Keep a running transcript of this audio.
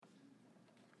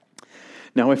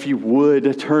Now, if you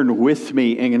would, turn with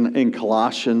me in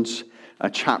Colossians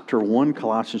chapter 1,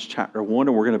 Colossians chapter 1,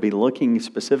 and we're going to be looking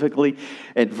specifically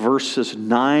at verses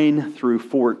 9 through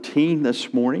 14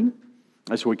 this morning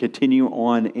as we continue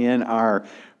on in our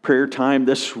prayer time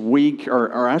this week,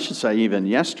 or I should say even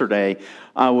yesterday.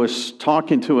 I was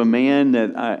talking to a man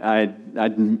that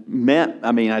I'd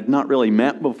not really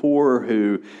met before,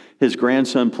 who his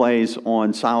grandson plays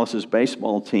on Silas's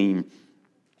baseball team.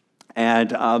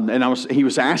 And he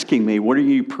was asking me, what are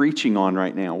you preaching on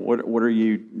right now? What are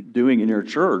you doing in your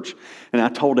church? And I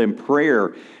told him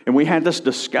prayer. And we had this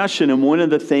discussion, and one of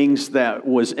the things that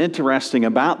was interesting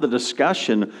about the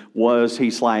discussion was he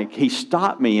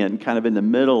stopped me in the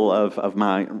middle of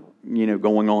my,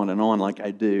 going on and on like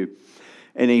I do.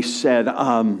 And he said,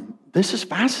 this is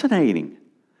fascinating.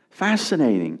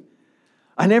 Fascinating.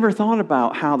 I never thought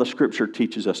about how the Scripture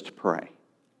teaches us to pray.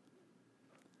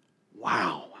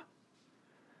 Wow.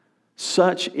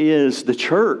 Such is the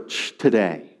church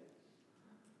today,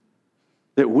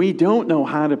 that we don't know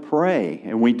how to pray,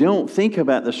 and we don't think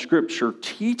about the Scripture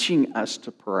teaching us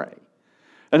to pray.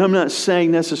 And I'm not saying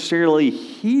necessarily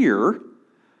here,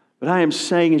 but I am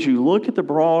saying as you look at the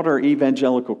broader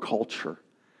evangelical culture,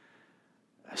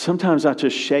 sometimes I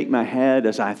just shake my head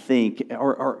as I think,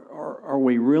 are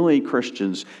we really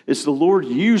Christians? Is the Lord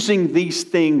using these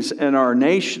things in our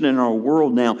nation and our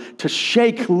world now to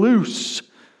shake loose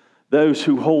those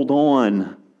who hold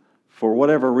on for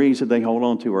whatever reason they hold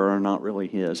on to are not really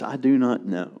His? I do not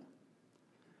know.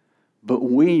 But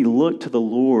we look to the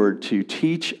Lord to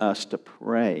teach us to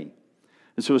pray.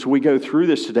 And so as we go through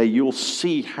this today, you'll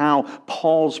see how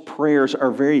Paul's prayers are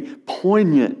very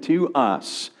poignant to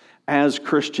us as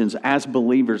Christians, as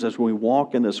believers, as we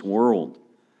walk in this world.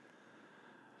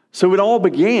 So it all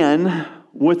began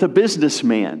with a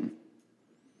businessman.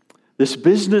 This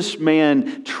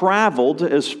businessman traveled,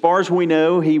 as far as we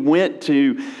know, he went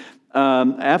to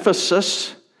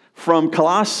Ephesus from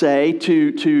Colossae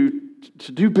to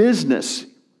do business.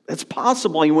 It's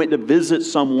possible he went to visit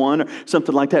someone or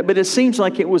something like that, but it seems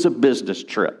like it was a business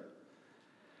trip.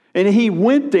 And he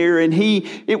went there, and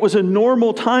it was a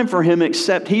normal time for him,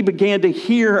 except he began to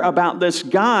hear about this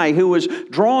guy who was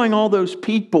drawing all those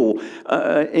people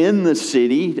in the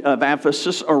city of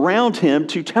Ephesus around him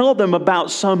to tell them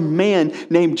about some man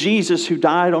named Jesus who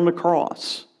died on the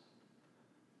cross.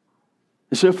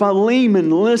 So Philemon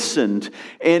listened,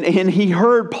 and he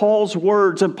heard Paul's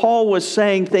words, and Paul was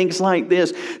saying things like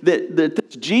this,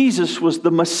 that Jesus was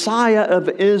the Messiah of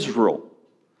Israel,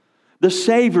 the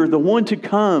Savior, the one to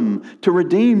come to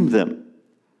redeem them.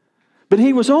 But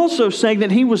he was also saying that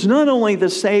he was not only the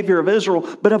Savior of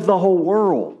Israel, but of the whole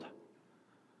world.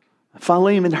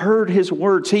 Philemon heard his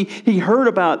words. He heard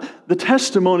about the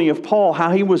testimony of Paul,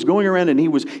 how he was going around and he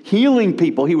was healing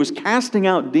people. He was casting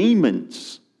out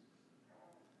demons.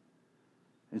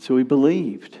 And so he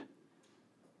believed.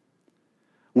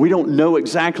 We don't know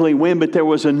exactly when, but there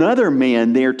was another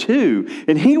man there too.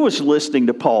 And he was listening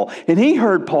to Paul. And he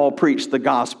heard Paul preach the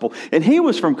gospel. And he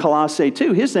was from Colossae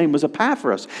too. His name was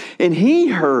Epaphras. And he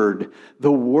heard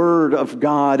the word of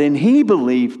God. And he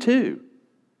believed too.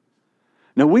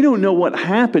 Now, we don't know what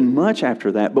happened much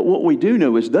after that. But what we do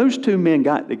know is those two men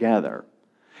got together.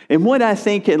 And what I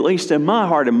think, at least in my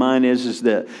heart and mind, is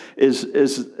that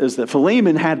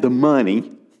Philemon had the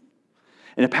money.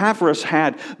 And Epaphras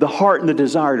had the heart and the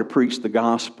desire to preach the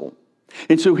gospel.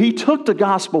 And so he took the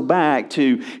gospel back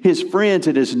to his friends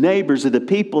and his neighbors and the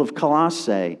people of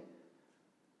Colossae.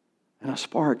 And a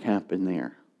spark happened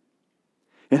there.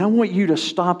 And I want you to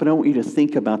stop and I want you to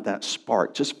think about that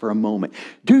spark just for a moment.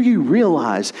 Do you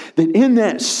realize that in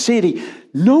that city,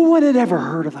 no one had ever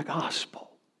heard of the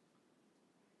gospel?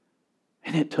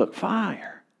 And it took fire.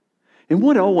 And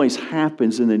what always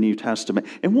happens in the New Testament,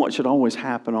 and what should always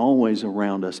happen always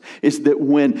around us, is that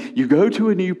when you go to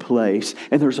a new place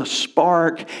and there's a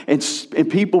spark and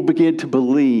people begin to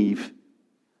believe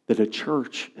that a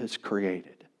church is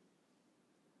created.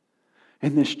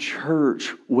 And this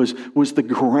church was the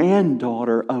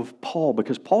granddaughter of Paul,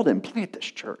 because Paul didn't plant this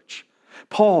church.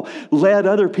 Paul led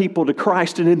other people to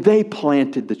Christ, and then they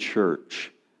planted the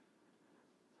church.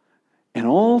 And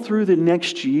all through the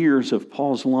next years of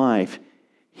Paul's life,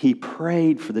 he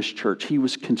prayed for this church. He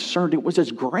was concerned. It was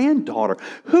his granddaughter.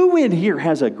 Who in here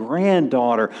has a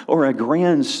granddaughter or a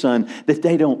grandson that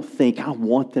they don't think, I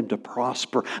want them to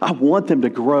prosper. I want them to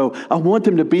grow. I want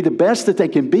them to be the best that they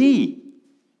can be.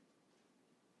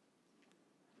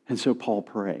 And so Paul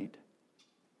prayed.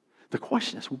 The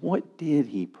question is, what did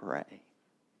he pray?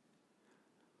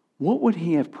 What would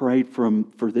he have prayed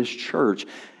for this church,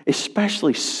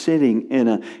 especially sitting in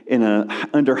a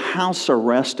under house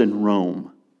arrest in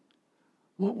Rome?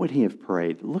 what would he have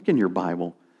prayed? Look in your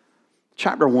Bible.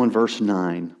 Chapter 1, verse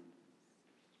 9.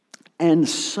 And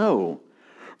so,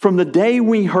 from the day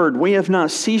we heard, we have not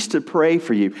ceased to pray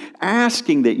for you,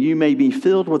 asking that you may be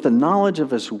filled with the knowledge of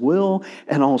his will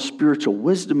and all spiritual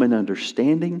wisdom and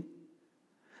understanding,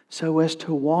 so as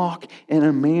to walk in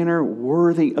a manner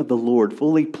worthy of the Lord,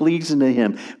 fully pleasing to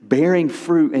him, bearing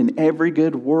fruit in every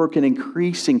good work and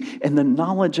increasing in the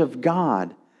knowledge of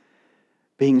God,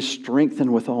 being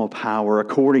strengthened with all power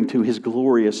according to his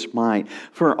glorious might,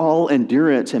 for all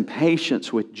endurance and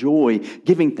patience with joy,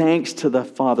 giving thanks to the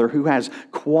Father who has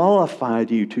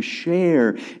qualified you to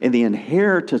share in the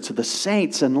inheritance of the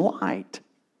saints in light.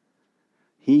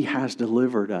 He has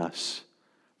delivered us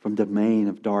from the domain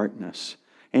of darkness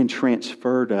and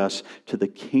transferred us to the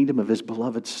kingdom of his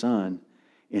beloved Son,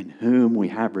 in whom we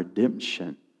have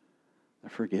redemption,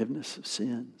 the forgiveness of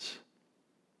sins.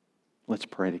 Let's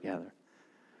pray together.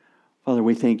 Father,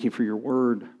 we thank you for your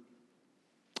word.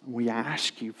 We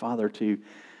ask you, Father, to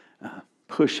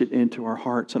push it into our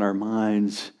hearts and our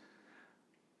minds.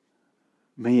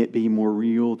 May it be more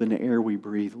real than the air we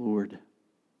breathe, Lord.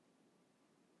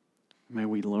 May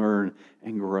we learn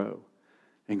and grow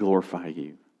and glorify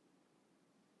you.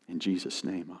 In Jesus'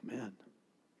 name, amen.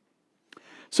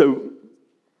 So,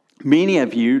 many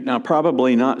of you, now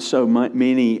probably not so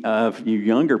many of you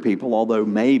younger people, although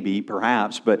maybe,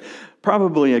 perhaps, but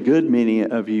probably a good many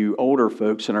of you older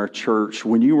folks in our church,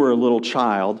 when you were a little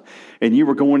child and you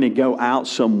were going to go out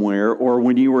somewhere, or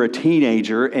when you were a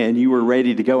teenager and you were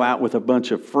ready to go out with a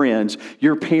bunch of friends,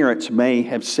 your parents may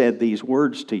have said these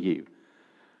words to you.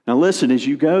 Now listen, as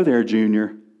you go there,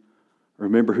 Junior,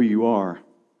 remember who you are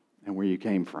and where you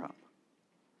came from.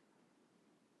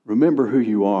 Remember who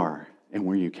you are and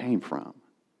where you came from.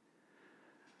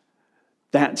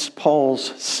 That's Paul's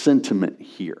sentiment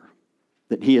here,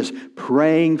 that he is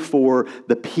praying for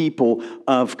the people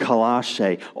of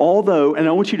Colossae. Although, and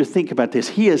I want you to think about this,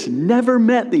 he has never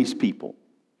met these people.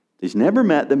 He's never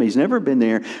met them. He's never been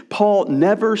there. Paul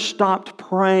never stopped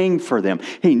praying for them.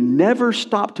 He never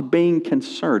stopped being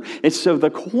concerned. And so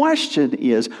the question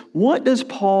is, what does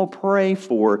Paul pray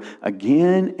for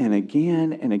again and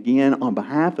again and again on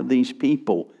behalf of these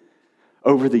people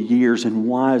over the years, and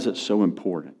why is it so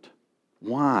important?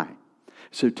 Why?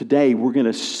 So today we're going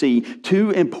to see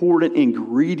two important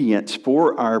ingredients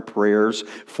for our prayers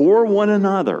for one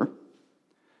another.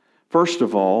 First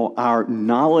of all, our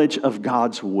knowledge of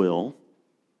God's will,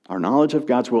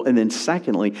 and then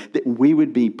secondly, that we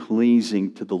would be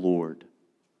pleasing to the Lord.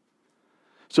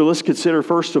 So let's consider,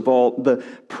 first of all, the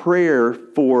prayer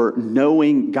for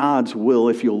knowing God's will.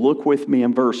 If you'll look with me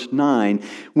in verse 9,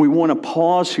 we want to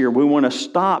pause here. We want to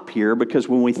stop here, because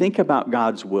when we think about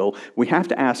God's will, we have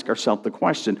to ask ourselves the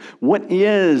question, what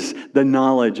is the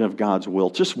knowledge of God's will?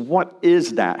 Just what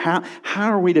is that? How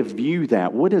are we to view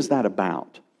that? What is that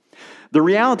about? The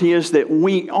reality is that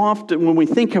we often, when we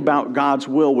think about God's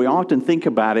will, we often think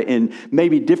about it in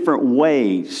maybe different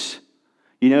ways.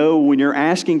 You know, when you're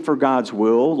asking for God's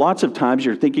will, lots of times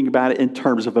you're thinking about it in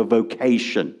terms of a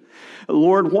vocation.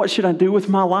 Lord, what should I do with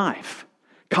my life?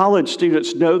 College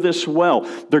students know this well.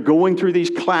 They're going through these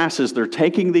classes. They're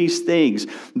taking these things.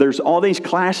 There's all these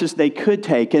classes they could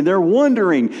take, and they're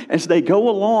wondering as they go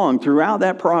along throughout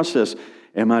that process,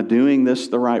 am I doing this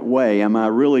the right way? Am I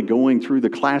really going through the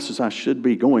classes I should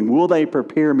be going? Will they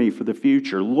prepare me for the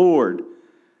future? Lord,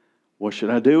 what should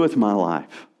I do with my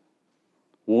life?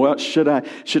 What should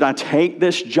I take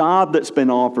this job that's been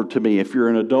offered to me if you're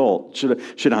an adult?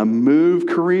 Should I move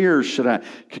careers? Should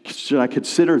I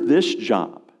consider this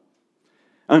job?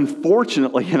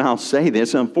 Unfortunately, and I'll say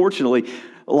this,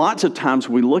 lots of times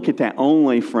we look at that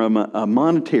only from a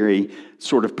monetary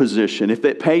sort of position. If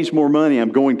it pays more money,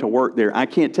 I'm going to work there. I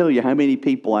can't tell you how many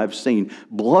people I've seen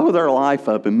blow their life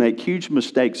up and make huge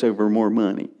mistakes over more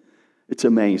money. It's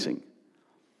amazing.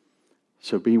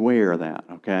 So beware of that,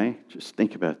 okay? Just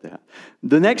think about that.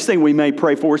 The next thing we may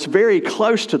pray for, it's very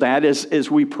close to that, is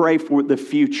we pray for the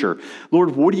future.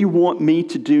 Lord, what do you want me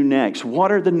to do next?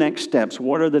 What are the next steps?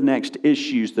 What are the next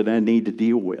issues that I need to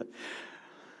deal with?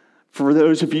 For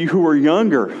those of you who are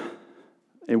younger,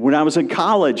 and when I was in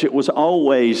college, it was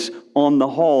always on the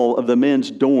hall of the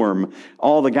men's dorm.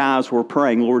 All the guys were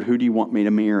praying, Lord, who do you want me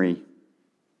to marry?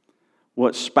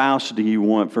 What spouse do you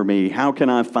want for me? How can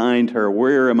I find her?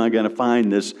 Where am I going to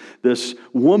find this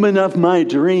woman of my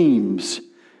dreams?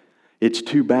 It's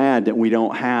too bad that we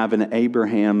don't have an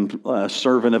Abraham,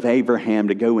 servant of Abraham,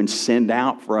 to go and send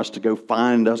out for us to go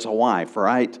find us a wife,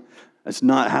 right? That's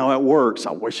not how it works.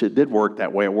 I wish it did work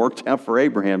that way. It worked out for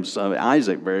Abraham's son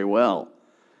Isaac very well.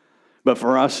 But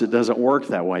for us, it doesn't work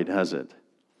that way, does it?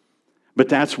 But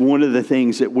that's one of the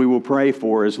things that we will pray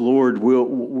for is, Lord,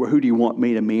 who do you want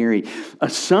me to marry?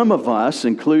 Some of us,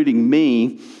 including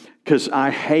me, because I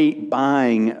hate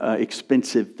buying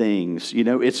expensive things. You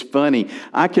know, it's funny.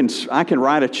 I can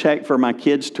write a check for my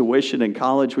kids' tuition in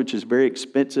college, which is very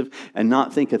expensive, and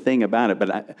not think a thing about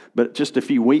it. But just a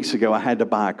few weeks ago, I had to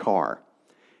buy a car,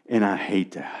 and I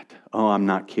hate that. Oh, I'm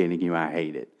not kidding you. I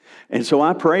hate it. And so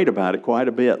I prayed about it quite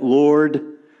a bit.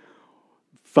 Lord,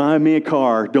 find me a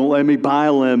car. Don't let me buy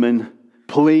a lemon.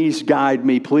 Please guide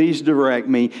me. Please direct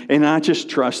me. And I just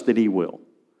trust that He will.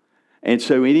 And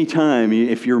so anytime,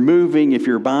 if you're moving, if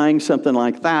you're buying something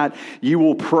like that, you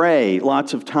will pray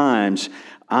lots of times,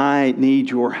 I need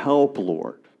your help,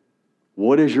 Lord.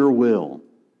 What is your will?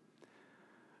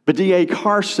 But D.A.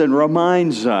 Carson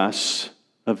reminds us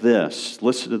of this.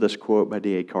 Listen to this quote by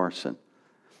D.A. Carson.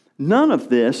 None of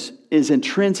this is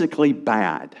intrinsically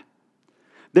bad.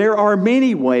 There are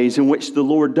many ways in which the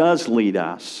Lord does lead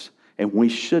us, and we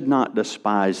should not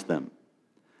despise them.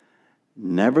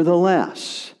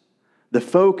 Nevertheless, the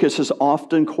focus is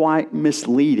often quite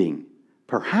misleading,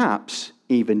 perhaps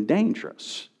even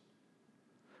dangerous.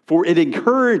 For it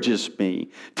encourages me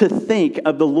to think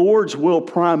of the Lord's will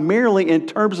primarily in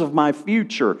terms of my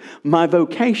future, my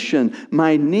vocation,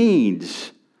 my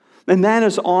needs. And that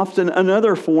is often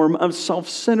another form of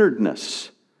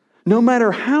self-centeredness, no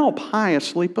matter how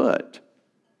piously put.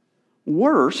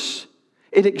 Worse,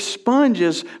 it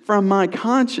expunges from my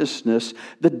consciousness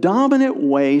the dominant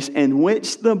ways in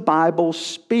which the Bible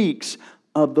speaks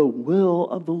of the will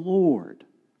of the Lord.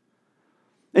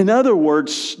 In other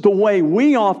words, the way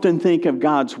we often think of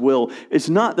God's will is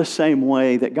not the same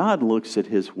way that God looks at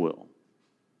His will.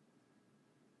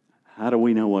 How do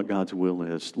we know what God's will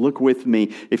is? Look with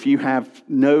me. If you have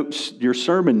notes, your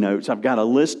sermon notes, I've got a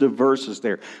list of verses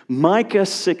there. Micah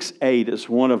 6:8 is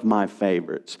one of my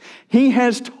favorites. He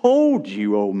has told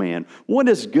you, O man, what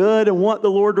is good and what the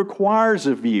Lord requires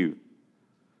of you,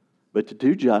 but to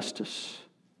do justice,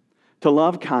 to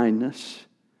love kindness,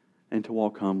 and to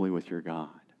walk humbly with your God.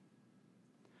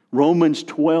 Romans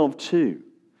 12:2.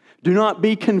 Do not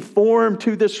be conformed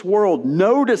to this world.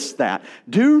 Notice that.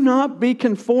 Do not be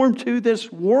conformed to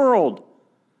this world,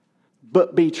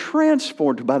 but be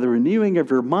transformed by the renewing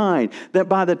of your mind, that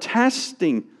by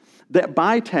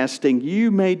testing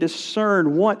you may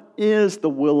discern what is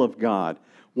the will of God,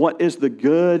 what is the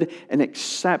good and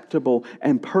acceptable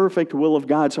and perfect will of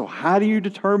God. So how do you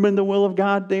determine the will of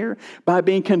God there? By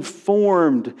being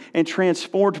conformed and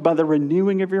transformed by the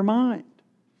renewing of your mind.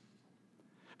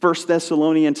 1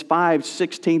 Thessalonians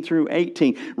 5:16 through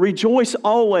 18. Rejoice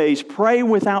always, pray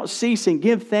without ceasing,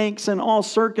 give thanks in all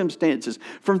circumstances,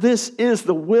 for this is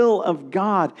the will of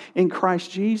God in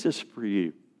Christ Jesus for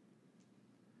you.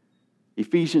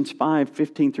 Ephesians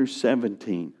 5:15 through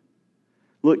 17.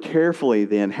 Look carefully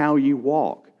then how you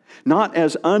walk, not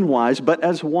as unwise, but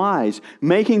as wise,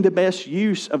 making the best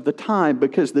use of the time,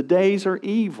 because the days are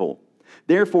evil.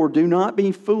 Therefore, do not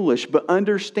be foolish, but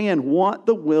understand what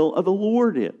the will of the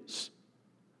Lord is.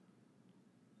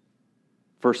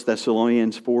 1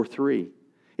 Thessalonians 4:3.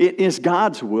 It is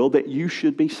God's will that you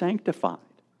should be sanctified.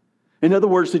 In other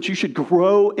words, that you should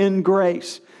grow in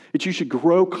grace, that you should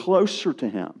grow closer to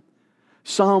Him.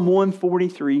 Psalm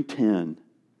 143:10.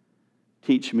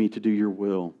 Teach me to do your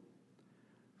will,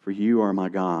 for you are my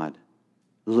God.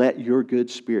 Let your good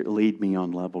spirit lead me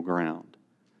on level ground.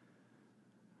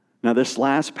 Now, this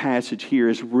last passage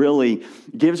here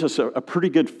gives us a pretty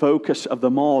good focus of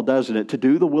them all, doesn't it? To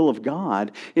do the will of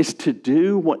God is to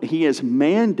do what He has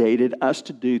mandated us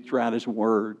to do throughout His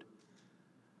Word.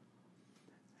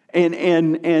 And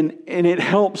it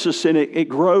helps us, and it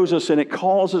grows us, and it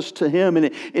calls us to Him, and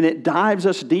it dives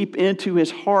us deep into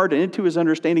His heart and into His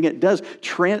understanding. It does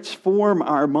transform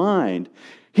our mind.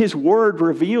 His Word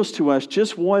reveals to us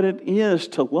just what it is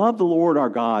to love the Lord our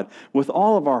God with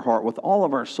all of our heart, with all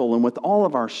of our soul, and with all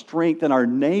of our strength, and our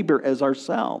neighbor as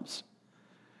ourselves.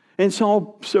 And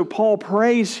so Paul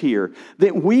prays here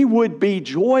that we would be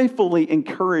joyfully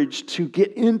encouraged to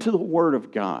get into the Word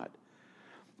of God.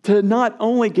 To not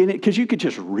only get it, because you could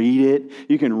just read it.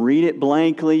 You can read it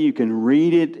blankly. You can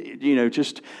read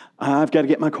it, I've got to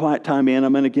get my quiet time in.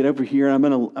 I'm going to get over here. I'm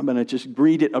going to just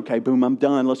read it. Okay, boom, I'm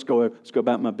done. Let's go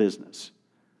about my business.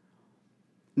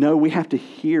 No, we have to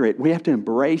hear it. We have to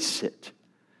embrace it.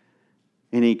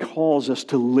 And He calls us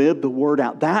to live the Word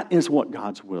out. That is what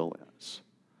God's will is.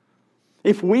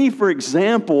 If we, for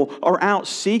example, are out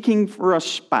seeking for a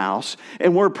spouse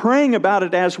and we're praying about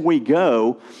it as we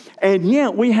go, and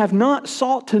yet we have not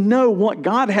sought to know what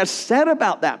God has said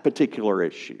about that particular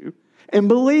issue, and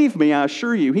believe me, I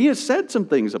assure you, He has said some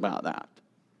things about that.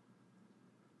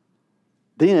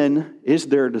 then is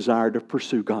there a desire to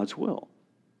pursue God's will?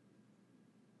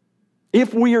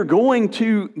 If we are going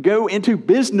to go into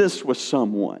business with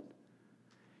someone,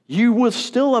 you will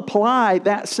still apply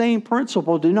that same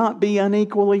principle. Do not be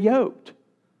unequally yoked.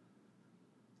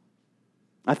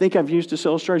 I think I've used this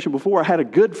illustration before. I had a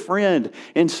good friend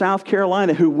in South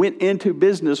Carolina who went into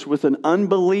business with an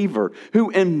unbeliever who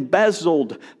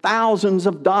embezzled thousands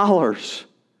of dollars.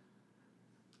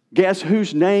 Guess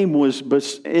whose name was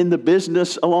in the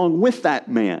business along with that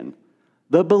man?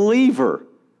 The believer.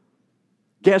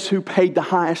 Guess who paid the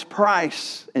highest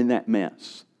price in that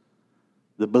mess?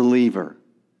 The believer.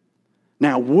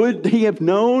 Now, would he have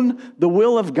known the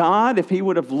will of God if he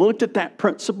would have looked at that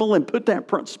principle and put that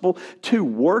principle to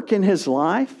work in his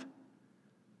life?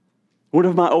 One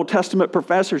of my Old Testament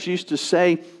professors used to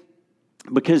say,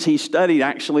 because he studied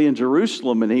actually in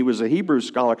Jerusalem and he was a Hebrew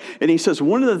scholar, and he says,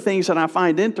 one of the things that I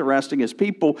find interesting is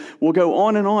people will go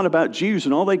on and on about Jews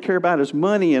and all they care about is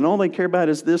money and all they care about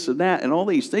is this and that and all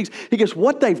these things. He goes,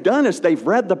 what they've done is they've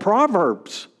read the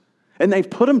Proverbs and they've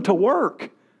put them to work.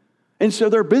 And so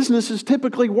their businesses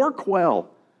typically work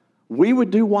well. We would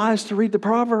do wise to read the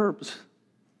Proverbs.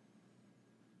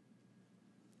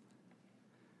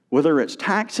 Whether it's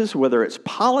taxes, whether it's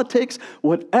politics,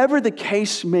 whatever the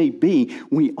case may be,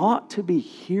 we ought to be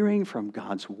hearing from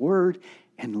God's word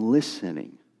and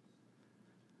listening.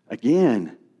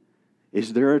 Again,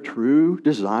 is there a true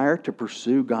desire to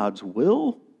pursue God's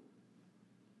will?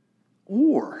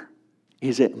 Or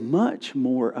is it much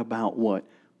more about what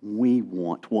we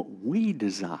want, what we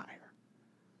desire?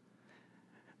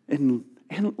 And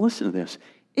listen to this.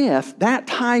 If that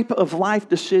type of life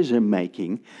decision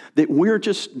making, that we're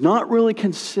just not really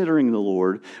considering the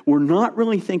Lord, we're not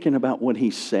really thinking about what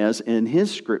He says in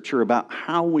His Scripture about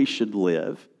how we should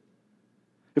live,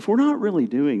 if we're not really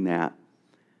doing that,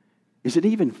 is it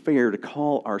even fair to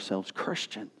call ourselves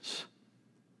Christians?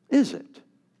 Is it?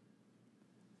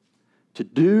 To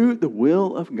do the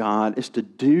will of God is to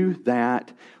do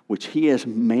that which He has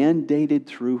mandated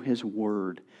through His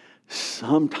Word.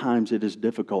 Sometimes it is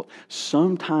difficult.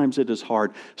 Sometimes it is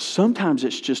hard. Sometimes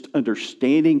it's just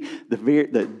understanding the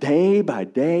day by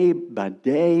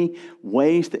day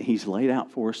ways that He's laid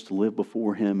out for us to live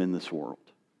before Him in this world.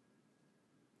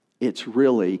 It's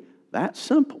really that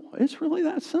simple. It's really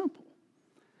that simple.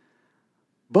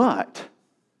 But,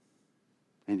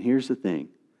 and here's the thing,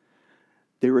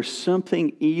 there is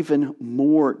something even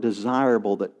more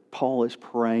desirable that Paul is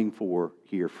praying for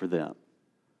here for them.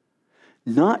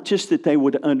 Not just that they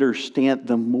would understand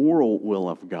the moral will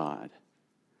of God,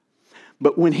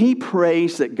 but when he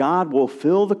prays that God will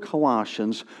fill the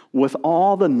Colossians with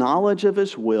all the knowledge of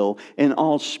His will and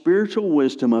all spiritual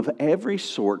wisdom of every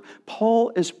sort,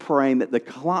 Paul is praying that the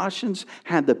Colossians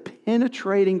had the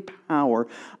penetrating power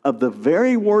of the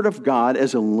very Word of God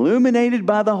as illuminated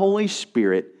by the Holy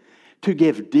Spirit to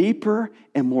give deeper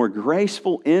and more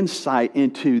graceful insight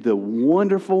into the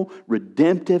wonderful,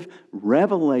 redemptive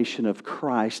revelation of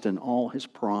Christ and all His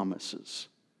promises.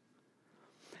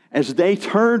 As they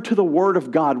turned to the Word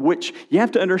of God, which you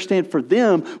have to understand for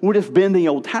them would have been the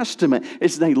Old Testament,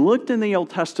 as they looked in the Old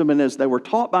Testament, as they were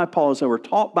taught by Paul, as they were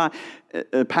taught by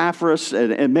Epaphras,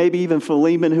 and maybe even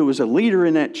Philemon, who was a leader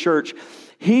in that church,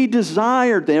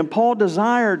 Paul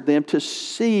desired them to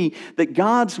see that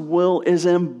God's will is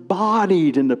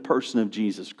embodied in the person of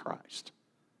Jesus Christ.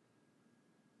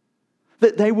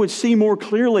 That they would see more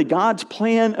clearly God's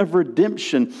plan of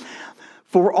redemption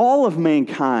for all of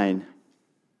mankind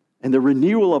and the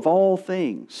renewal of all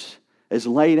things as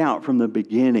laid out from the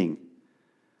beginning.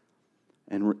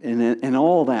 And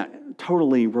all that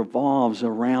totally revolves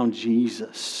around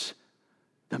Jesus.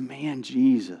 The man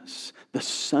Jesus, the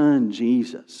Son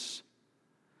Jesus.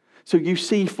 So you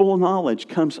see, full knowledge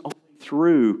comes only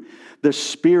through the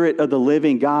Spirit of the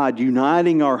living God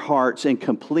uniting our hearts in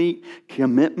complete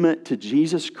commitment to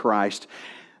Jesus Christ.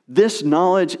 This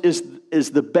knowledge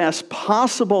is the best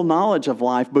possible knowledge of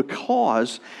life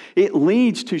because it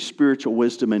leads to spiritual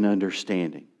wisdom and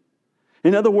understanding.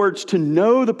 In other words, to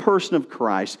know the person of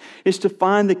Christ is to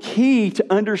find the key to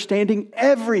understanding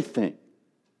everything.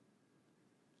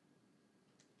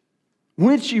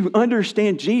 Once you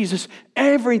understand Jesus,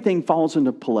 everything falls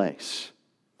into place.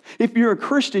 If you're a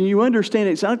Christian, you understand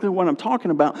exactly what I'm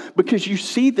talking about because you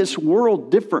see this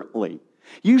world differently.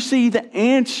 You see the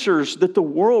answers that the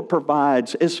world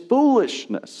provides as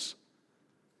foolishness.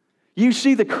 You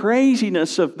see the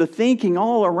craziness of the thinking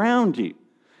all around you.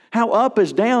 How up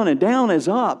is down and down is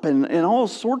up in all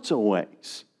sorts of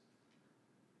ways.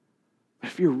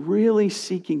 If you're really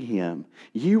seeking Him,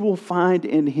 you will find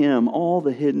in Him all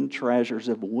the hidden treasures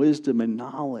of wisdom and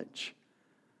knowledge.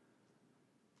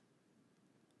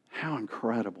 How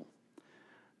incredible.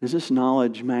 Does this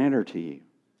knowledge matter to you?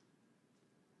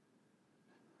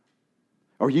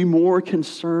 Are you more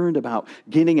concerned about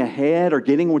getting ahead or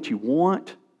getting what you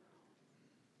want,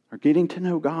 or getting to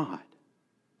know God?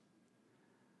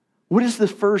 What is the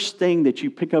first thing that you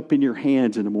pick up in your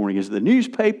hands in the morning? Is it the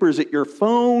newspaper? Is it your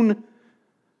phone?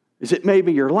 Is it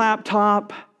maybe your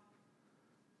laptop?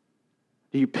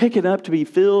 Do you pick it up to be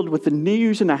filled with the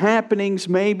news and the happenings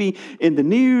maybe in the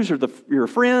news or your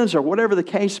friends or whatever the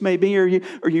case may be? Are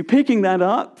you picking that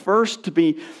up first to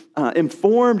be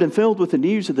informed and filled with the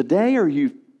news of the day? Or are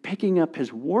you picking up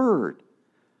His Word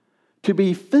to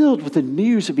be filled with the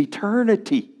news of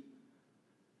eternity?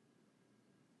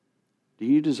 Do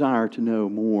you desire to know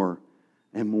more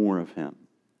and more of Him?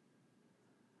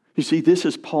 You see, this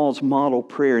is Paul's model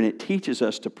prayer, and it teaches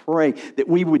us to pray that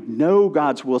we would know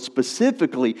God's will,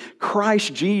 specifically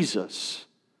Christ Jesus.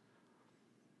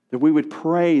 That we would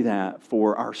pray that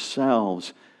for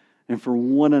ourselves and for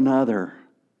one another.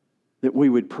 That we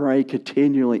would pray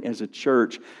continually as a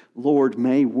church, Lord,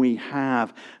 may we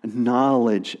have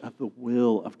knowledge of the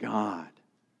will of God.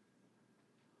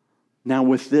 Now,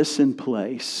 with this in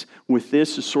place, with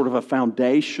this as sort of a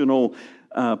foundational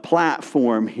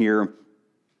platform here,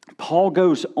 Paul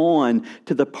goes on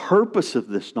to the purpose of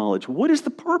this knowledge. What is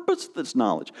the purpose of this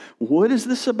knowledge? What is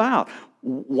this about?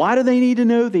 Why do they need to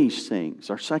know these things?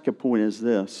 Our second point is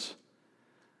this: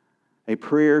 a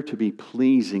prayer to be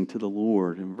pleasing to the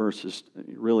Lord, in verses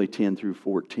really 10 through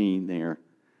 14 there.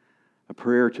 A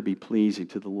prayer to be pleasing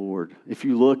to the Lord. If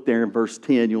you look there in verse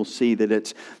 10, you'll see that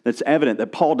it's evident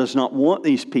that Paul does not want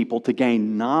these people to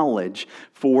gain knowledge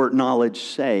for knowledge's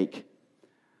sake.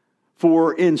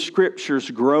 For in Scriptures,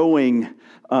 growing,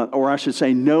 or I should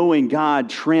say knowing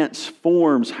God,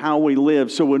 transforms how we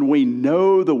live. So when we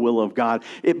know the will of God,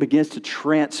 it begins to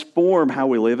transform how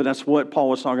we live. And that's what Paul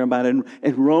was talking about in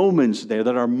Romans there,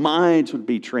 that our minds would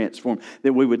be transformed,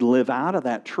 that we would live out of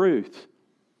that truth.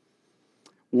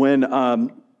 When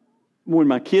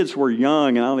my kids were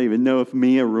young, and I don't even know if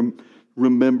Mia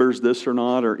remembers this or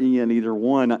not, or Ian, either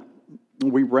one,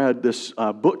 we read this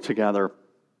book together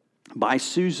by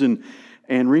Susan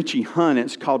and Richie Hunt.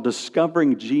 It's called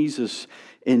Discovering Jesus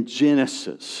in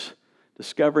Genesis.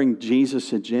 Discovering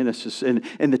Jesus in Genesis. And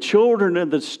the children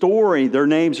of the story, their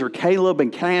names are Caleb and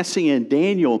Cassie and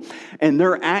Daniel, and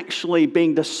they're actually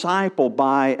being discipled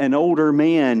by an older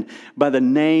man by the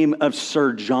name of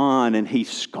Sir John, and he's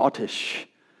Scottish.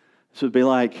 So it'd be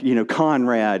like,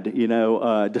 Conrad,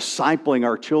 discipling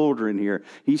our children here.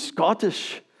 He's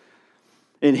Scottish.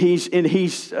 And he's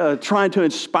trying to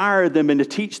inspire them and to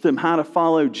teach them how to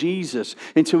follow Jesus.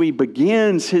 And so he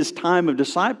begins his time of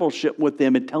discipleship with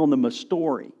them and telling them a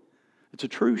story. It's a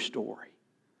true story.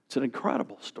 It's an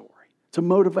incredible story. It's a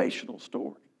motivational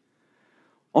story.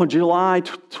 On July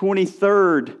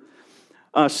 23rd,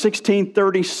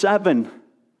 1637,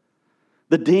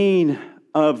 the dean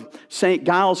of St.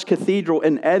 Giles Cathedral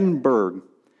in Edinburgh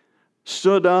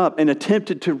stood up and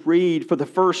attempted to read for the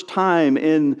first time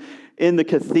in the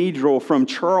cathedral from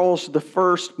Charles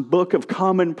I's Book of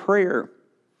Common Prayer.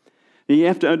 And you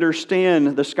have to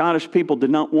understand, the Scottish people did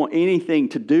not want anything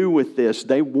to do with this.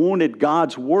 They wanted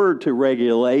God's Word to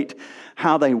regulate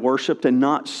how they worshiped, and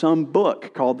not some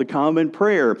book called the Common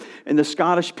Prayer. And the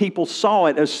Scottish people saw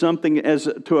it as something as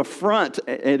to affront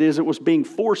as it was being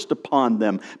forced upon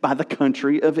them by the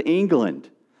country of England.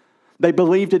 They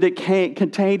believed that it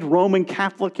contained Roman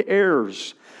Catholic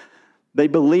errors. They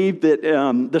believed that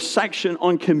the section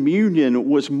on communion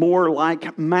was more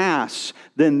like Mass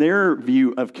than their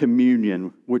view of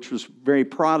communion, which was very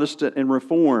Protestant and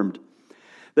Reformed.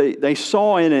 They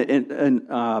saw in it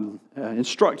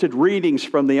instructed readings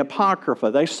from the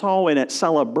Apocrypha. They saw in it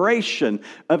celebration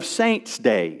of saints'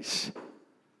 days.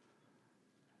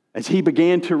 As the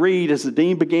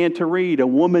dean began to read, a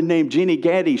woman named Jenny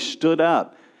Gaddy stood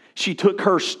up. She took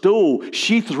her stool.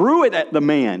 She threw it at the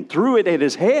man, threw it at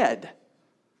his head.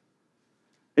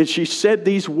 And she said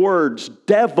these words: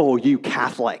 "Devil, you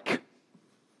Catholic!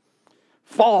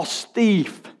 False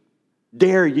thief!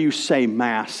 Dare you say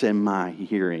Mass in my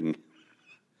hearing?"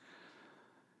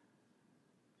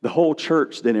 The whole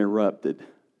church then erupted.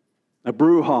 A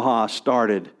brouhaha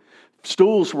started.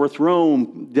 Stools were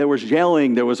thrown. There was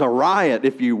yelling. There was a riot,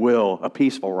 if you will, a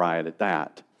peaceful riot at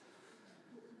that.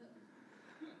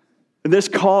 And this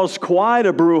caused quite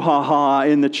a brouhaha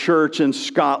in the church in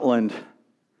Scotland.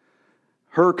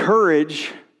 Her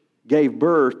courage gave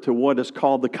birth to what is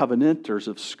called the Covenanters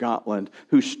of Scotland,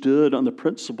 who stood on the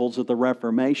principles of the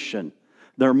Reformation.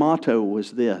 Their motto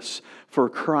was this: for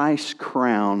Christ's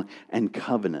crown and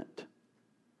covenant.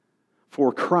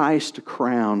 For Christ's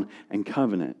crown and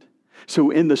covenant.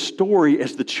 So in the story,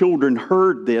 as the children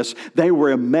heard this, they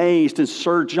were amazed, and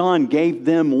Sir John gave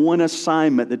them one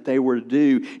assignment that they were to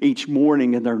do each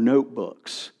morning in their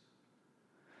notebooks.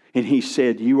 And he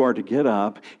said, you are to get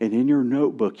up, and in your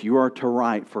notebook, you are to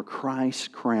write for Christ's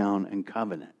crown and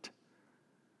covenant.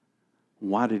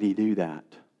 Why did he do that?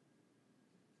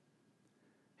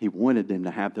 He wanted them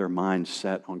to have their minds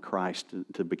set on Christ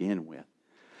to begin with.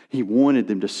 He wanted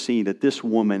them to see that this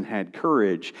woman had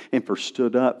courage and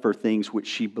stood up for things which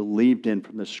she believed in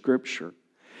from the Scripture.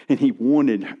 And he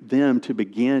wanted them to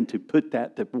begin to put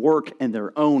that to work in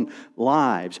their own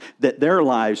lives, that their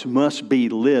lives must be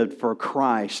lived for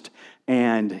Christ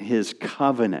and His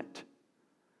covenant.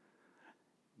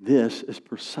 This is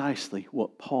precisely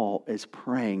what Paul is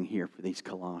praying here for these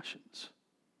Colossians.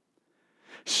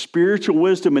 Spiritual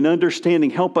wisdom and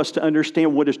understanding help us to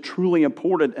understand what is truly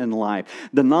important in life.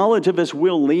 The knowledge of His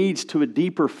will leads to a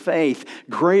deeper faith,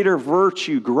 greater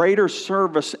virtue, greater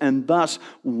service, and thus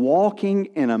walking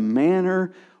in a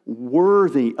manner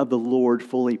worthy of the Lord,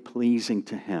 fully pleasing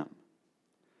to Him.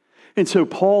 And so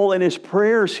Paul in his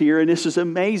prayers here, and this is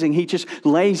amazing, he just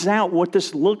lays out what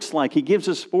this looks like. He gives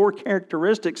us 4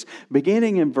 characteristics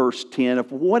beginning in verse 10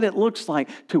 of what it looks like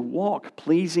to walk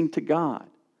pleasing to God.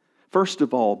 First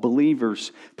of all,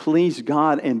 believers, please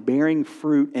God in bearing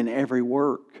fruit in every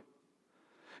work.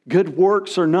 Good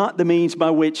works are not the means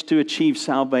by which to achieve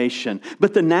salvation,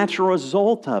 but the natural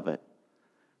result of it.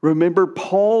 Remember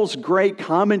Paul's great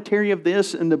commentary of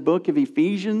this in the book of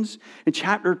Ephesians in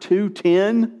chapter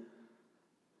 2:10?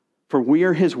 For we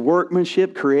are His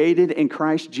workmanship, created in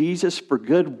Christ Jesus for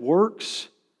good works,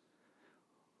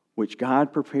 which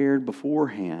God prepared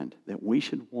beforehand that we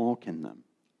should walk in them.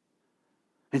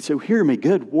 And so hear me,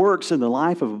 good works in the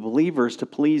life of a believer is to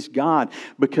please God,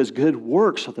 because good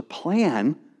works are the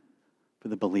plan for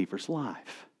the believer's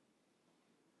life.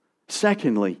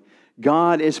 Secondly,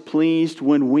 God is pleased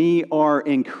when we are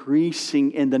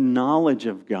increasing in the knowledge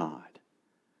of God.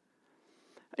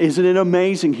 Isn't it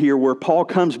amazing here where Paul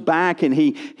comes back and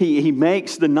he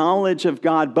makes the knowledge of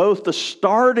God both the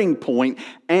starting point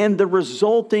and the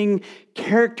resulting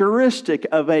characteristic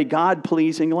of a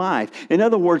God-pleasing life. In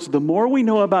other words, the more we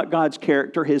know about God's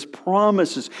character, His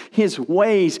promises, His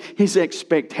ways, His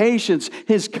expectations,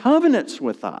 His covenants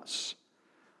with us,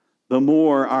 the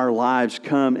more our lives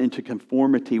come into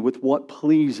conformity with what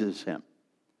pleases Him.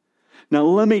 Now,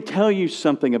 let me tell you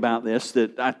something about this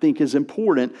that I think is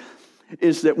important,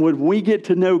 is that when we get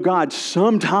to know God,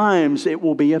 sometimes it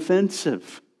will be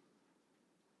offensive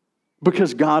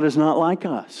because God is not like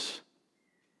us.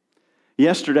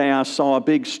 Yesterday, I saw a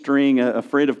big string. A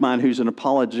friend of mine who's an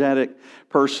apologetic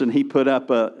person, he put up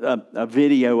a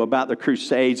video about the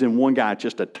Crusades, and one guy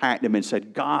just attacked him and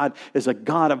said, God is a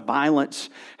God of violence.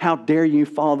 How dare you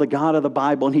follow the God of the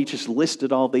Bible? And he just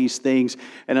listed all these things.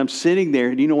 And I'm sitting there,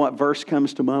 and you know what verse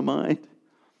comes to my mind?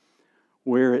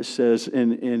 Where it says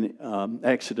in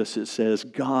Exodus, it says,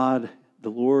 God, the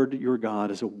Lord your God,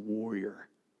 is a warrior.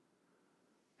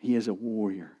 He is a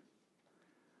warrior.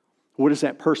 What does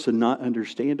that person not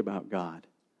understand about God?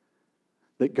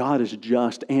 That God is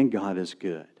just and God is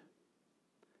good.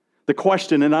 The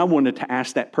question, and I wanted to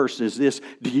ask that person, is this: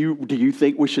 do you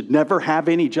think we should never have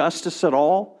any justice at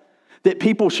all? That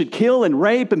people should kill and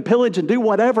rape and pillage and do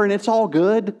whatever and it's all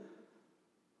good?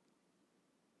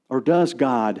 Or does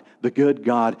God, the good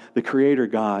God, the Creator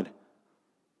God,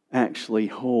 actually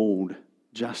hold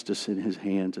justice in His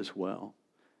hands as well?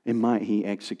 And might He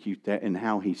execute that in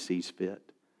how He sees fit?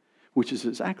 Which is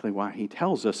exactly why He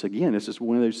tells us, again, this is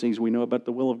one of those things we know about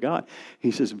the will of God.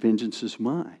 He says, vengeance is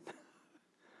mine.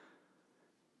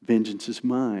 Vengeance is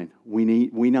mine.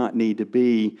 We not need to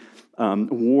be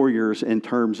warriors in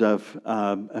terms of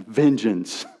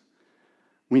vengeance.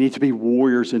 We need to be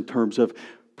warriors in terms of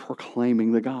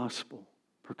proclaiming the gospel,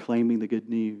 proclaiming the good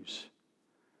news.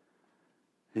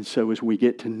 And so as we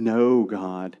get to know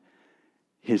God,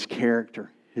 His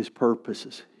character, His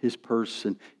purposes, His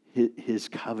person, His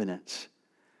covenants,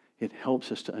 it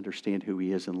helps us to understand who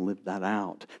He is and live that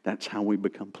out. That's how we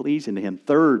become pleasing to Him.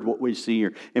 Third, what we see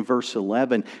here in verse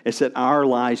 11 is that our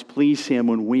lives please Him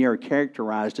when we are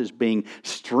characterized as being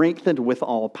strengthened with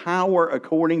all power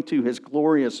according to His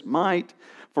glorious might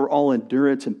for all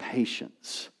endurance and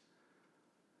patience.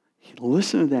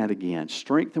 Listen to that again.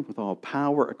 Strengthened with all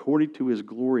power according to His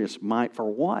glorious might for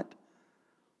what?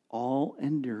 All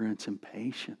endurance and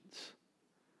patience.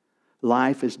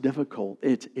 Life is difficult.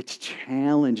 It's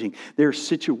challenging. There are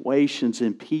situations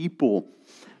and people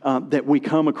that we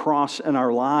come across in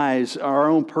our lives, our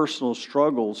own personal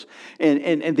struggles.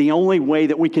 And the only way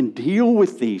that we can deal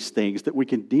with these things, that we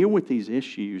can deal with these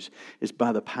issues, is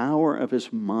by the power of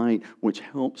His might, which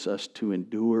helps us to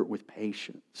endure with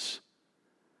patience.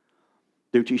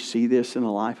 Don't you see this in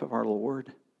the life of our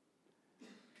Lord?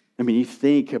 I mean, you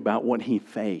think about what He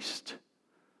faced.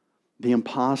 The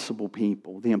impossible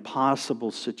people, the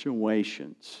impossible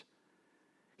situations.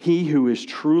 He who is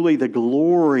truly the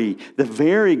glory, the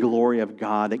very glory of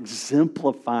God,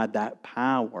 exemplified that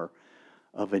power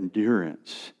of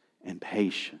endurance and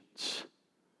patience.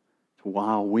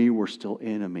 While we were still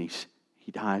enemies,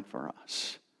 He died for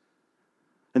us.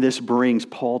 And this brings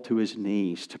Paul to his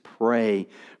knees to pray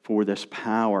for this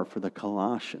power for the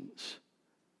Colossians.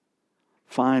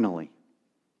 Finally,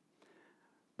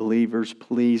 believers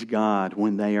please God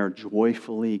when they are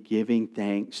joyfully giving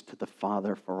thanks to the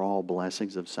Father for all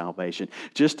blessings of salvation.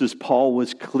 Just as Paul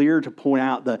was clear to point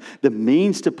out the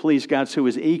means to please God, so he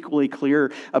was equally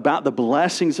clear about the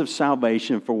blessings of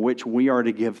salvation for which we are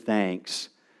to give thanks.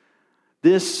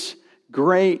 This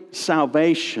great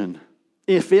salvation,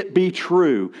 if it be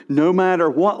true, no matter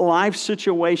what life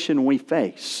situation we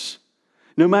face,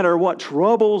 no matter what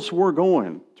troubles we're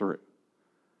going through,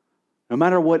 no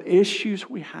matter what issues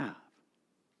we have,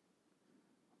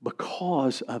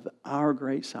 because of our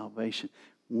great salvation,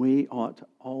 we ought to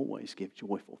always give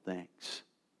joyful thanks.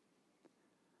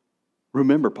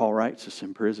 Remember, Paul writes us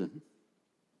in prison.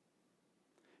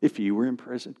 If you were in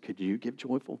prison, could you give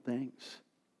joyful thanks?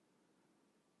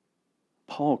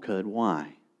 Paul could.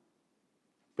 Why?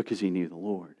 Because he knew the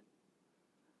Lord.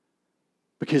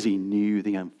 Because he knew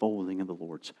the unfolding of the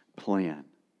Lord's plan.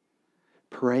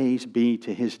 Praise be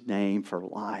to His name for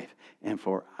life and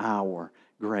for our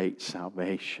great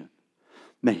salvation.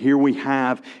 Now here we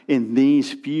have in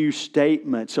these few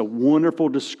statements a wonderful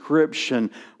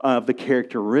description of the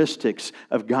characteristics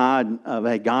of God, of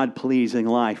a God-pleasing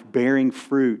life, bearing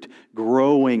fruit,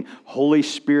 growing, Holy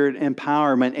Spirit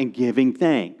empowerment, and giving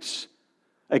thanks.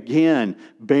 Again,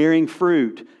 bearing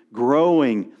fruit,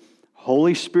 growing,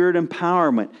 Holy Spirit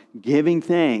empowerment, giving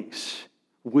thanks.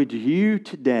 Would you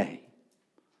today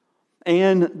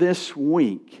and this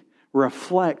week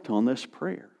reflect on this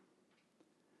prayer?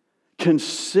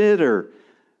 Consider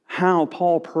how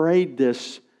Paul prayed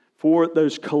this for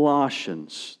those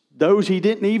Colossians, those he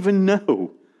didn't even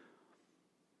know.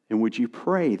 And would you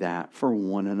pray that for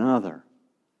one another?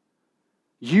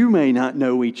 You may not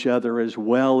know each other as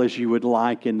well as you would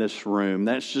like in this room.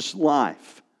 That's just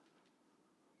life.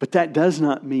 But that does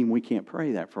not mean we can't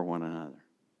pray that for one another.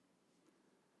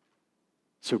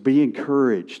 So be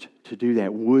encouraged to do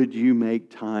that. Would you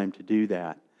make time to do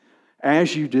that?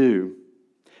 As you do,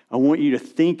 I want you to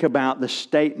think about the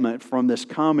statement from this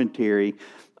commentary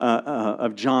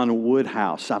of John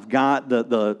Woodhouse. I've got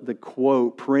the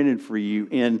quote printed for you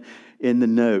in the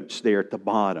notes there at the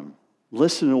bottom.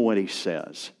 Listen to what he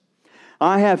says.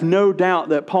 I have no doubt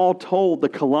that Paul told the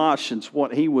Colossians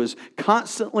what he was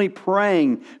constantly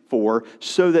praying for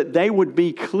so that they would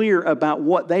be clear about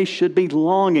what they should be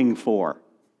longing for.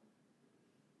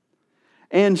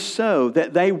 And so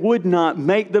that they would not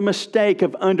make the mistake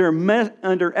of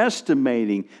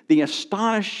underestimating the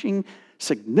astonishing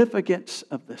significance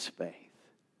of this faith.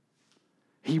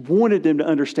 He wanted them to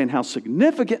understand how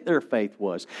significant their faith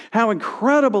was, how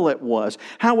incredible it was,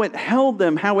 how it held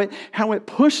them, how it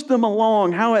pushed them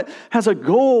along, how it has a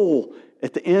goal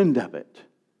at the end of it.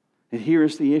 And here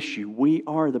is the issue. We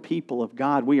are the people of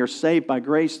God. We are saved by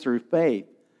grace through faith.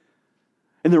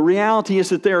 And the reality is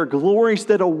that there are glories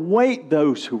that await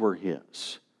those who are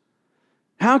His.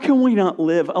 How can we not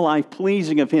live a life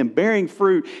pleasing of Him, bearing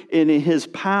fruit in His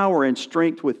power and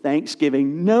strength with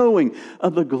thanksgiving, knowing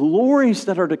of the glories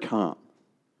that are to come?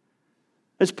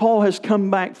 As Paul has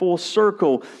come back full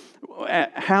circle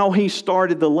at how he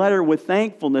started the letter with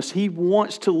thankfulness, he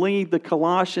wants to leave the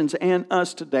Colossians and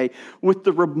us today with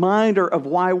the reminder of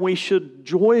why we should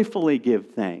joyfully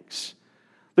give thanks.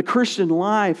 The Christian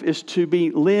life is to be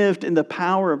lived in the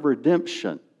power of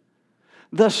redemption.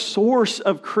 The source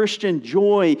of Christian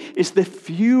joy is the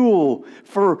fuel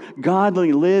for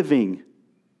godly living.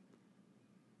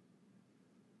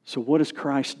 So what has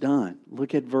Christ done?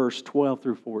 Look at verse 12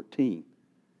 through 14.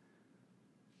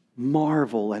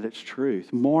 Marvel at its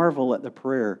truth. Marvel at the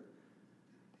prayer.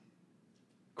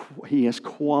 He has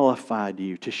qualified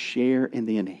you to share in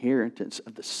the inheritance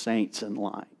of the saints in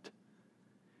light.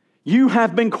 You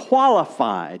have been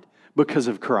qualified because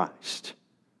of Christ.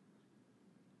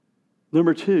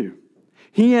 Number 2,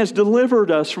 He has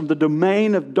delivered us from the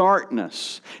domain of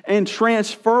darkness and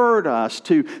transferred us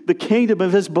to the kingdom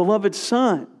of His beloved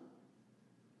Son.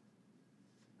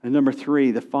 And number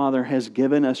 3, the Father has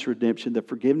given us redemption, the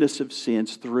forgiveness of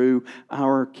sins through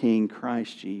our King,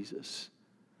 Christ Jesus.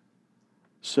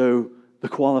 So the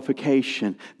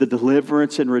qualification, the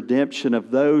deliverance and redemption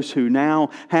of those who now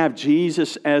have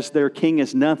Jesus as their King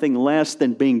is nothing less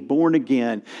than being born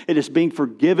again. It is being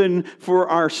forgiven for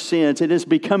our sins. It is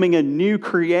becoming a new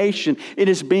creation. It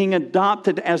is being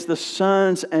adopted as the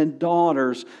sons and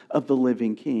daughters of the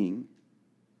living King.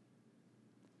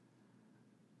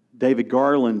 David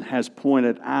Garland has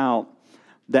pointed out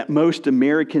that most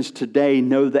Americans today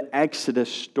know the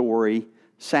Exodus story,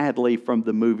 sadly, from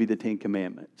the movie The Ten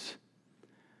Commandments.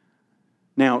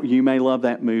 Now, you may love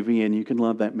that movie, and you can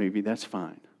love that movie. That's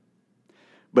fine.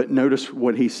 But notice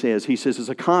what he says. He says, as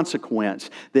a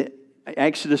consequence, the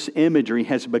Exodus imagery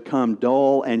has become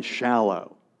dull and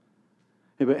shallow.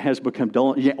 It has become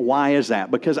dull. Yeah, why is that?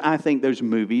 Because I think those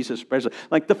movies, especially,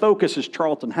 like the focus is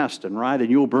Charlton Heston, right? And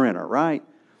Yul Brynner, right?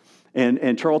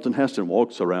 And Charlton Heston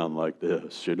walks around like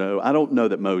this, you know. I don't know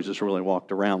that Moses really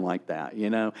walked around like that, you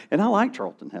know. And I like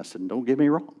Charlton Heston, don't get me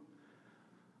wrong.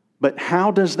 But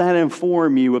how does that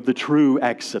inform you of the true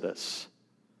Exodus?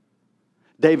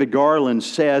 David Garland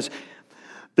says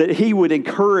that he would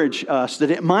encourage us, that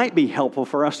it might be helpful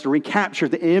for us to recapture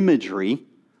the imagery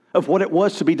of what it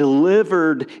was to be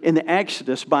delivered in the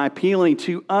Exodus by appealing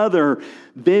to other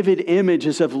vivid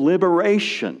images of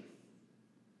liberation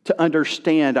to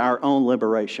understand our own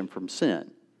liberation from sin.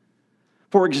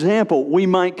 For example, we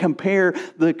might compare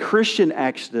the Christian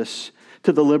Exodus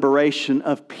to the liberation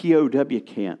of POW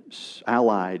camps,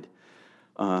 allied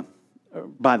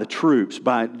by the troops,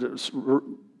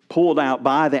 pulled out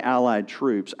by the Allied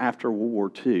troops after World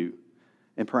War II,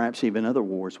 and perhaps even other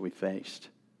wars we faced.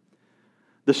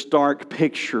 The stark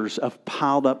pictures of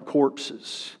piled up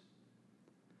corpses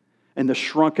and the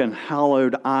shrunken,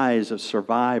 hollowed eyes of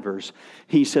survivors,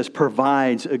 he says,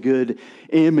 provides a good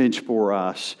image for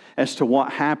us as to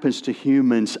what happens to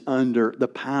humans under the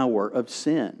power of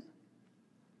sin.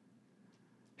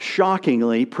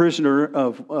 Shockingly, prisoner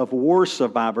of war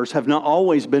survivors have not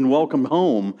always been welcomed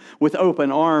home with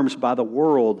open arms by the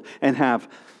world and have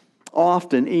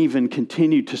often even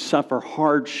continued to suffer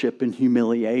hardship and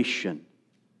humiliation.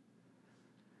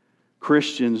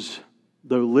 Christians,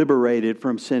 though liberated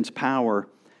from sin's power,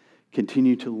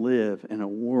 continue to live in a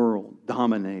world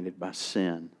dominated by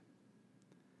sin.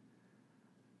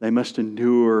 They must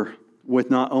endure with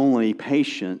not only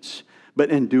patience, but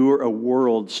endure a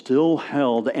world still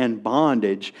held in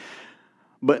bondage,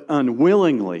 but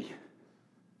unwillingly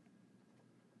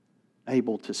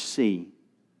able to see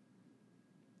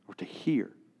or to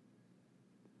hear,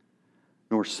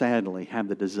 nor sadly have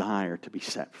the desire to be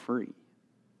set free.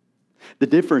 The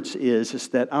difference is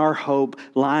that our hope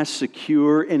lies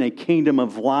secure in a kingdom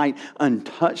of light,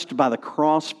 untouched by the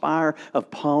crossfire of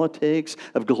politics,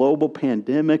 of global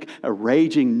pandemic, a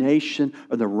raging nation,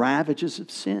 or the ravages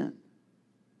of sin.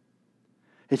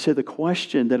 And so the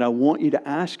question that I want you to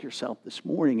ask yourself this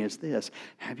morning is this: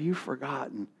 have you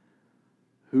forgotten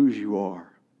whose you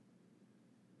are?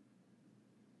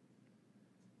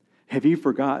 Have you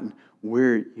forgotten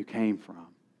where you came from?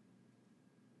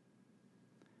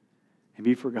 Have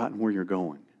you forgotten where you're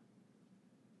going?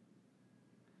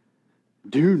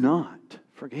 Do not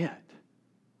forget,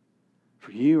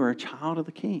 for you are a child of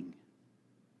the King.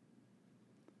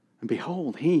 And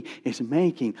behold, He is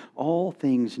making all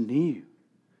things new.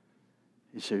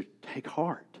 And so take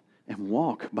heart and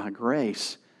walk by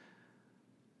grace.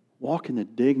 Walk in the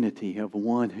dignity of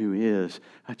one who is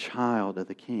a child of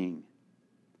the King.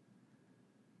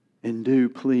 And do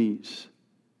please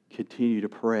continue to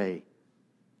pray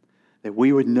that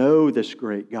we would know this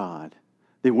great God,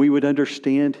 that we would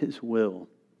understand His will,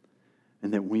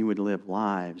 and that we would live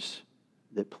lives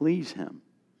that please Him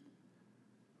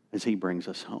as He brings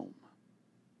us home.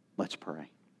 Let's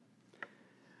pray.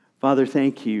 Father,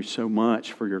 thank you so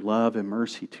much for your love and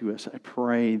mercy to us. I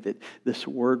pray that this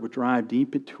word would drive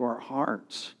deep into our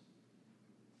hearts,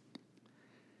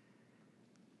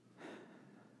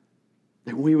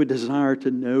 that we would desire to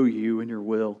know you and your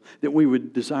will, that we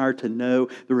would desire to know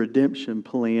the redemption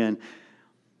plan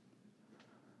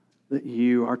that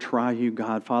you, our triune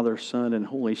God, Father, Son, and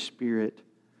Holy Spirit,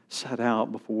 set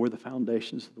out before the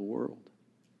foundations of the world.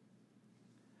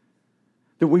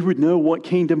 That we would know what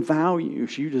kingdom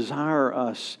values you desire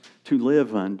us to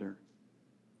live under.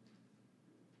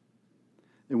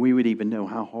 And we would even know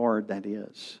how hard that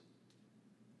is.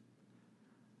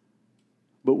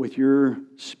 But with your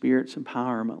Spirit's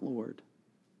empowerment, Lord,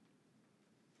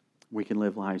 we can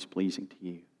live lives pleasing to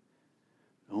you.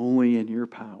 Only in your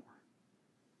power.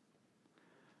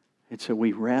 And so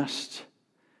we rest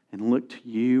and look to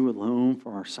you alone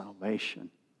for our salvation.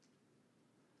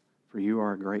 for you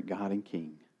are a great God and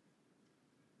King.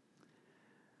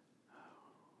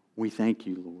 We thank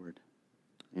you, Lord.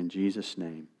 In Jesus'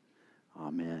 name,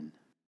 amen.